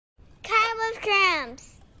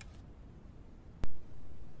Grams.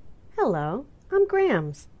 Hello, I'm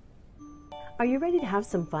Grams. Are you ready to have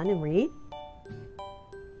some fun and read?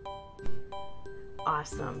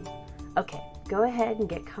 Awesome. Okay, go ahead and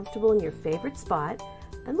get comfortable in your favorite spot,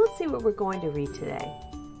 and let's see what we're going to read today.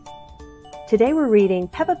 Today we're reading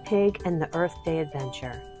Peppa Pig and the Earth Day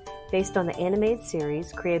Adventure, based on the animated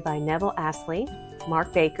series created by Neville Astley,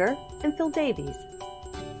 Mark Baker, and Phil Davies.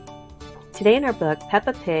 Today in our book,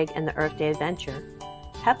 Peppa Pig and the Earth Day Adventure,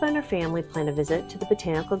 Peppa and her family plan a visit to the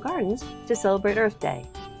Botanical Gardens to celebrate Earth Day.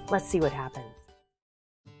 Let's see what happens.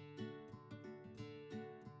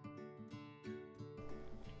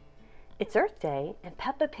 It's Earth Day, and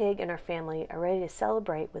Peppa Pig and her family are ready to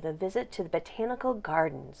celebrate with a visit to the Botanical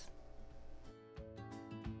Gardens.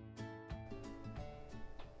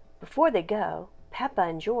 Before they go, Peppa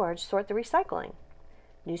and George sort the recycling.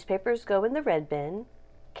 Newspapers go in the red bin,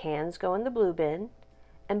 cans go in the blue bin,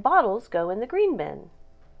 and bottles go in the green bin.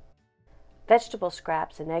 Vegetable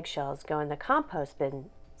scraps and eggshells go in the compost bin,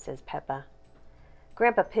 says Peppa.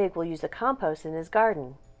 Grandpa Pig will use the compost in his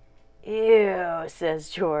garden. Ew, says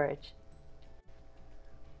George.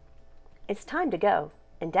 It's time to go,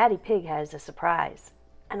 and Daddy Pig has a surprise.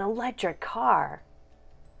 An electric car.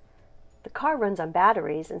 The car runs on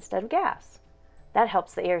batteries instead of gas. That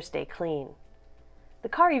helps the air stay clean. The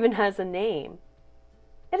car even has a name.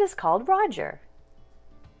 It is called Roger.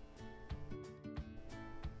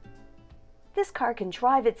 This car can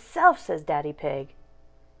drive itself, says Daddy Pig.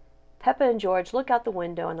 Peppa and George look out the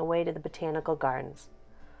window on the way to the Botanical Gardens.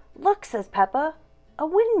 Look, says Peppa, a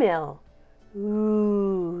windmill.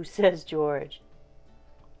 Ooh, says George.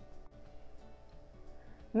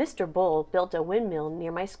 Mr. Bull built a windmill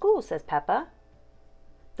near my school, says Peppa.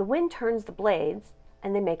 The wind turns the blades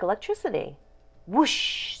and they make electricity.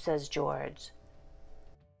 Whoosh, says George.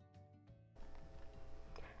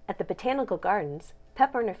 At the Botanical Gardens,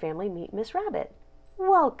 Peppa and her family meet Miss Rabbit.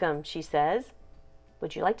 Welcome, she says.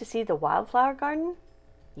 Would you like to see the wildflower garden?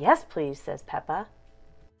 Yes, please, says Peppa.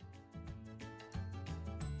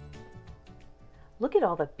 Look at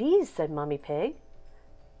all the bees, said Mummy Pig.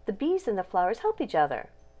 The bees and the flowers help each other,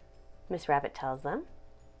 Miss Rabbit tells them.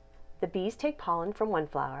 The bees take pollen from one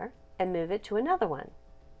flower and move it to another one.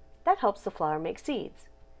 That helps the flower make seeds,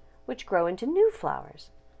 which grow into new flowers.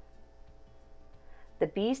 The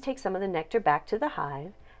bees take some of the nectar back to the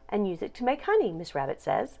hive and use it to make honey, Miss Rabbit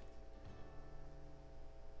says.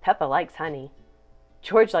 Peppa likes honey.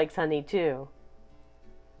 George likes honey too.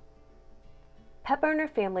 Peppa and her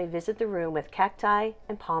family visit the room with cacti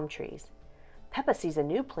and palm trees. Peppa sees a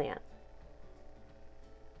new plant.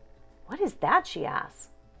 What is that, she asks.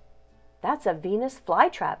 That's a Venus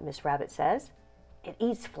flytrap, Miss Rabbit says. It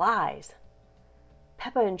eats flies.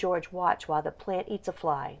 Peppa and George watch while the plant eats a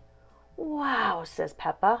fly. Wow, says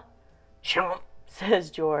Peppa. Chomp,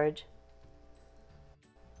 says George.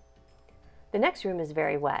 The next room is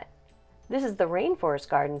very wet. This is the rainforest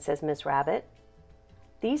garden, says Miss Rabbit.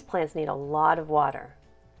 These plants need a lot of water.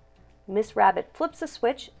 Miss Rabbit flips a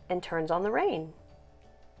switch and turns on the rain.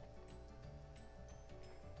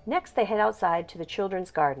 Next, they head outside to the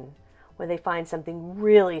children's garden, where they find something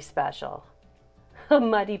really special. A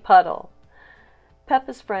muddy puddle.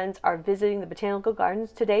 Peppa's friends are visiting the Botanical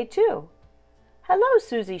Gardens today, too. Hello,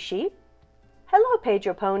 Susie Sheep. Hello,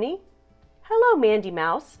 Pedro Pony. Hello, Mandy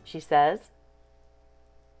Mouse, she says.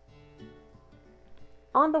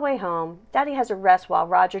 On the way home, Daddy has a rest while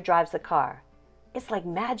Roger drives the car. It's like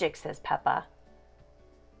magic, says Peppa.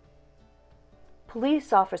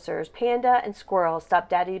 Police officers Panda and Squirrel stop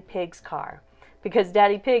Daddy Pig's car because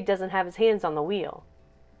Daddy Pig doesn't have his hands on the wheel.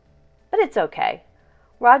 But it's okay.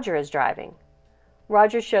 Roger is driving.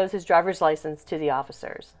 Roger shows his driver's license to the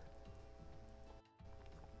officers.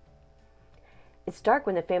 It's dark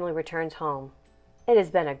when the family returns home. It has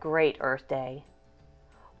been a great Earth Day.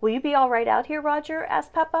 Will you be all right out here, Roger? Asks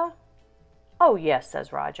Peppa. Oh, yes,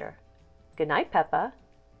 says Roger. Good night, Peppa.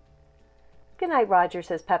 Good night, Roger,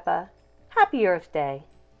 says Peppa. Happy Earth Day.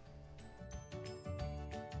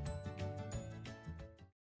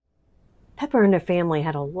 Peppa and her family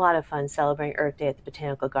had a lot of fun celebrating Earth Day at the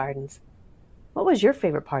Botanical Gardens. What was your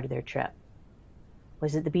favorite part of their trip?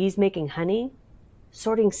 Was it the bees making honey,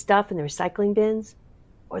 sorting stuff in the recycling bins,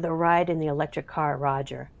 or the ride in the electric car,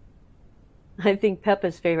 Roger? I think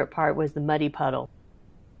Peppa's favorite part was the muddy puddle.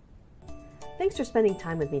 Thanks for spending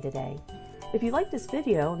time with me today. If you like this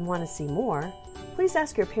video and want to see more, please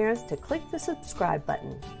ask your parents to click the subscribe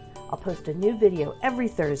button. I'll post a new video every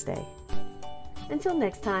Thursday. Until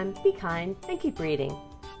next time, be kind and keep reading.